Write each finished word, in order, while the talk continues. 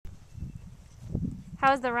How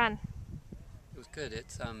was the run? It was good.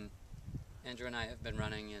 It's Andrew and I have been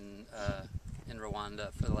running in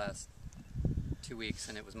Rwanda for the last 2 weeks,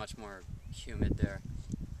 and it was much more humid there,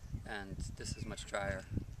 and this is much drier.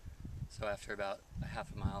 So after about a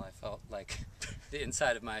half a mile, I felt like the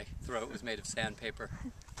inside of my throat was made of sandpaper,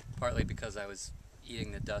 partly because I was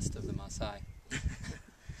eating the dust of the Maasai.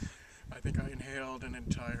 I think I inhaled an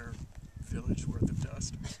entire village worth of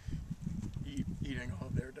dust, eating all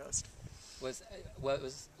of their dust. Was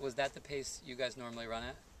that the pace you guys normally run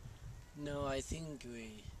at? No, I think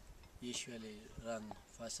we usually run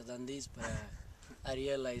faster than this, but I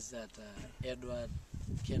realized that Edward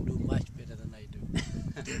can do much better than I do.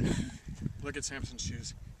 Look at Samson's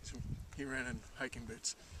shoes. He ran in hiking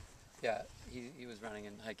boots. Yeah, he was running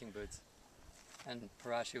in hiking boots. And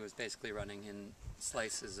Parashi was basically running in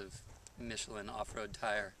slices of Michelin off-road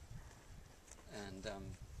tire. And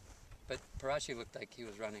but Parashi looked like he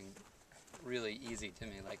was running really easy to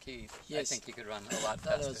me. Like I think he could run a lot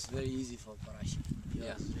faster. That was very easy for Parashi. He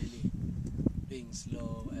was really being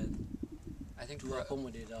slow and I think to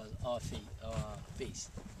accommodate our pace.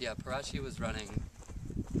 Yeah, Parashi was running.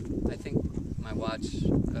 I think my watch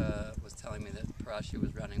was telling me that Parashi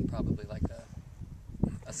was running probably like a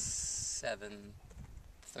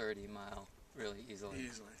 7:30 mile really easily.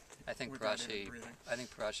 I think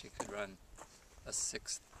Parashi could run a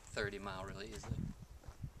 6:30 mile really easily.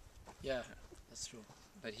 Yeah, that's true.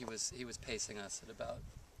 But he was pacing us at about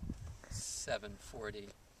 7:40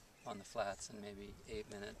 on the flats and maybe 8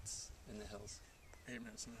 minutes in the hills. 8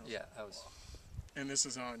 minutes in the hills. Yeah, I was. And this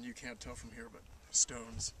is on, you can't tell from here, but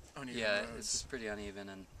stones, uneven yeah, roads. it's pretty uneven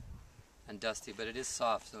and dusty, but it is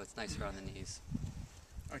soft, so it's nicer on the knees.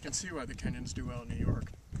 I can see why the Kenyans do well in New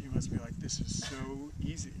York. You must be like, this is so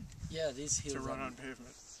easy. Yeah, these hills to run on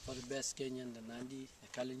pavement. For the best Kenyan, the Nandi, the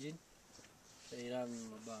Kalenjin, they run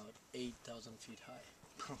about 8,000 feet high.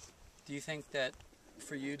 Do you think that,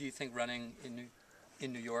 for you, do you think running in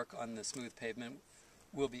New York on the smooth pavement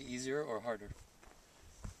will be easier or harder?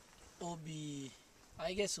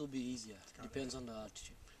 I guess it'll be easier. Depends on the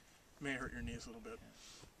altitude. May hurt your knees a little bit.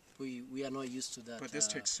 Yeah. We are not used to that. But this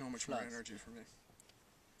takes so much more energy for me.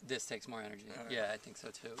 This takes more energy. Yeah, I think so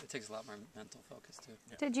too. It takes a lot more mental focus too.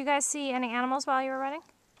 Yeah. Did you guys see any animals while you were running?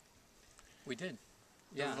 We did.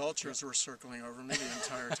 The vultures were circling over me the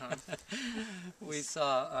entire time. We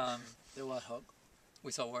saw the warthog.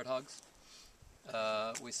 We saw warthogs.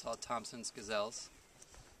 We saw Thompson's gazelles.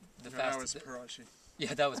 That was Parashi.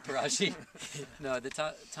 Yeah, that was Parashi. No, the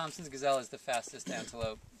Thompson's gazelle is the fastest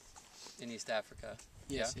antelope in East Africa.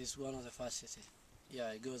 Yes, it's one of the fastest.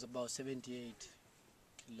 Yeah, it goes about 78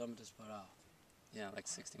 kilometers per hour. Yeah, like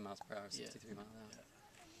 60 miles per hour, 63 miles an hour. Yeah.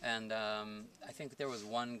 And I think there was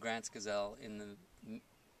one Grant's gazelle in the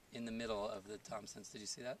middle of the Thompsons. Did you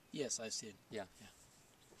see that? Yes, I've seen. Yeah.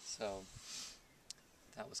 So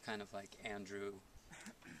that was kind of like Andrew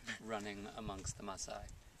running amongst the Maasai.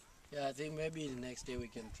 Yeah, I think maybe the next day we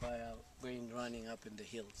can try out running up in the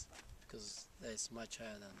hills, because that's much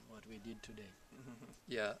higher than what we did today.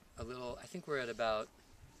 Yeah, a little. I think we're at about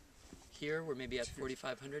here. We're maybe at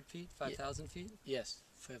 4,500 feet, 5,000 feet. Yes,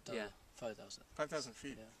 5,000. Yeah. 5,000. 5,000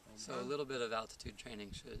 feet. Yeah. So a little bit of altitude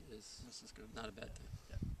training is good. Not a bad thing.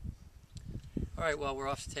 Yeah. All right. Well, we're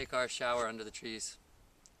off to take our shower under the trees.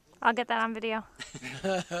 I'll get that on video.